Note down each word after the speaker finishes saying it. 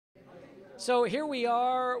So here we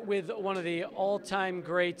are with one of the all-time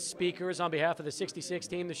great speakers on behalf of the 66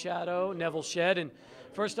 team, the Shadow, Nevil Shed. And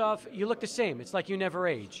first off, you look the same. It's like you never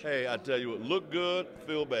age. Hey, I tell you what, look good,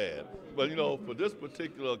 feel bad. But you know, for this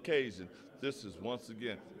particular occasion, this is once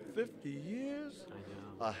again 50 years,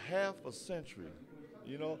 a half a century,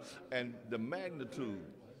 you know, and the magnitude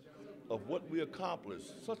of what we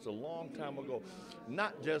accomplished such a long time ago,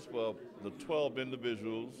 not just for the 12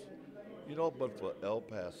 individuals, you know, but for El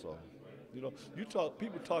Paso. You know,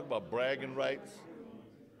 people talk about bragging rights.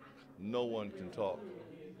 No one can talk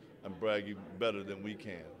and brag better than we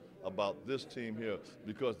can about this team here,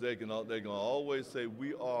 because they're gonna always say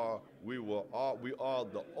we are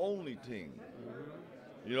the only team,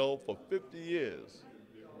 you know, for 50 years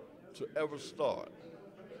to ever start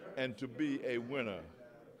and to be a winner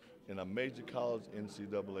in a major college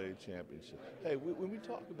NCAA championship. Hey, when we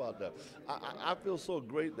talk about that, I feel so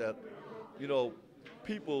great that, you know,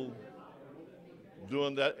 people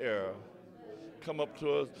during that era come up to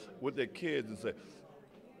us with their kids and say,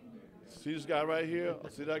 see this guy right here, or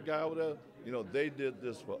see that guy over there? You know, they did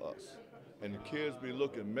this for us. And the kids be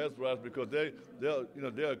looking mesmerized because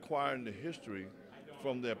they're acquiring the history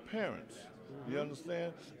from their parents. You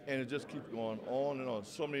understand? And it just keeps going on and on.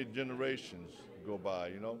 So many generations go by,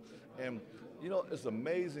 you know? And, you know, it's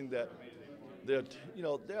amazing that we talk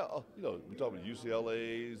about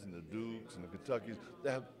UCLA's and the Dukes and the Kentuckys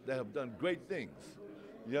that have done great things.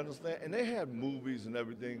 You understand? And they have movies and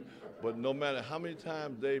everything, but no matter how many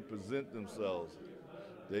times they present themselves,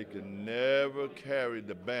 they can never carry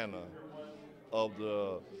the banner of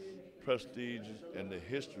the prestige and the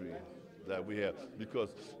history that we have,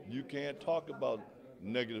 because you can't talk about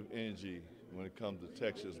negative energy when it comes to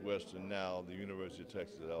Texas Western, now the University of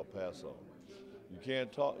Texas at El Paso. You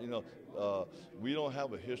can't talk, you know, we don't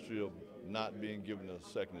have a history of not being given a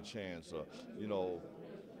second chance. You know,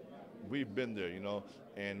 we've been there, you know.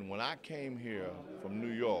 And when I came here from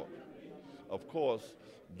New York, of course,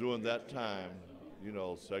 during that time, you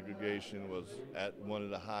know, segregation was at one of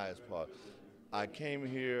the highest parts. I came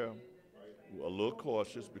here a little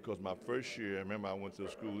cautious because my first year, remember, I went to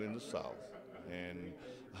a school in the South, and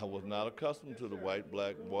I was not accustomed to the white,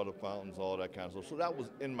 black water fountains, all that kind of stuff. So that was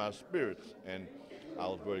in my spirit, and I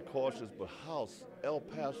was very cautious. But how El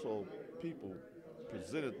Paso people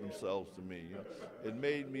presented themselves to me, you know, it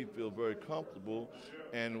made me feel very comfortable,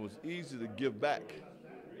 and it was easy to give back,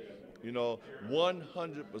 you know,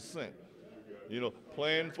 100%. You know,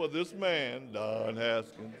 playing for this man, Don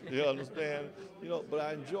Haskins, you understand? You know, but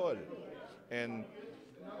I enjoyed it. And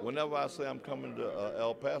whenever I say I'm coming to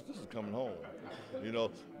El Paso, this is coming home. You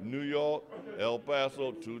know, New York, El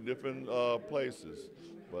Paso, two different places.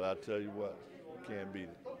 But I tell you what, can't beat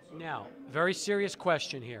it. Now, very serious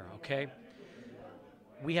question here, okay?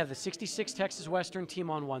 We have the 66 Texas Western team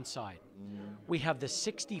on one side. We have the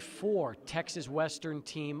 64 Texas Western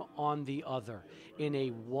team on the other in a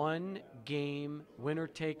one-game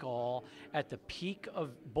winner-take-all. At the peak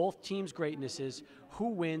of both teams' greatnesses, who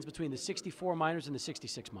wins between the 64 Miners and the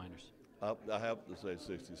 66 Miners? I have to say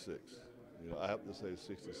 66. You know, I have to say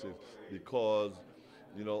 66 because,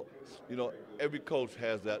 you know, every coach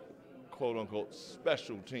has that quote-unquote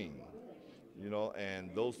special team, you know,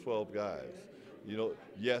 and those 12 guys, you know,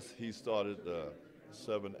 yes, he started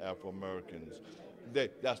 7 Afro-Americans.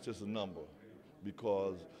 That's just a number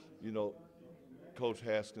because, you know, Coach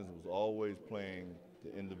Haskins was always playing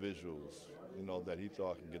the individuals, you know, that he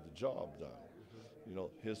thought could get the job done. You know,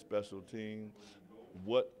 his special team,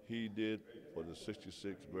 what he did for the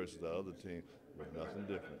 66 versus the other team was nothing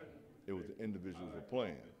different. It was the individuals who were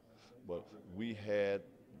playing. But we had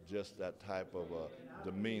just that type of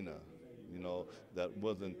demeanor, you know, that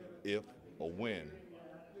wasn't if or when.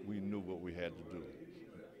 We knew what we had to do.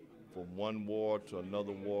 From one war to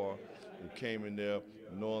another war, we came in there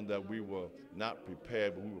knowing that we were not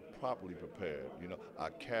prepared, but we were properly prepared. You know, our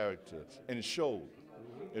character, and it showed.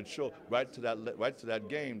 It showed right to that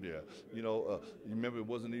game there. You know, you remember it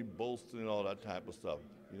wasn't even boasting and all that type of stuff.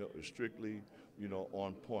 You know, it was strictly, you know,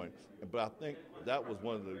 on point. But I think that was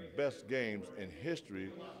one of the best games in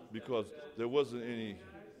history because there wasn't any,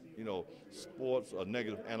 you know, sports or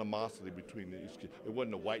negative animosity between each kid. It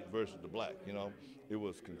wasn't the white versus the black, you know. It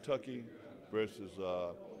was Kentucky versus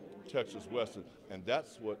Texas Western, and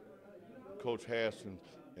that's what Coach Haskins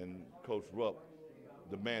and Coach Rupp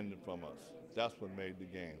demanded from us. That's what made the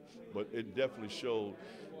game. But it definitely showed,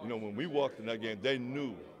 you know, when we walked in that game, they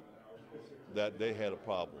knew that they had a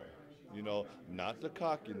problem. You know, not the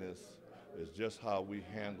cockiness, it's just how we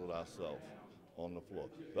handled ourselves on the floor.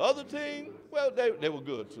 The other team, well, they were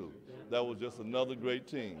good too. That was just another great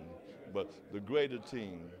team. But the greater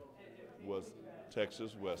team was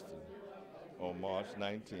Texas Western. on March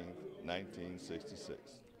 19th, 1966.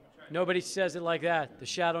 Nobody says it like that. The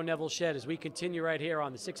Shadow Nevil Shed as we continue right here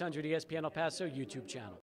on the 600 ESPN El Paso YouTube channel.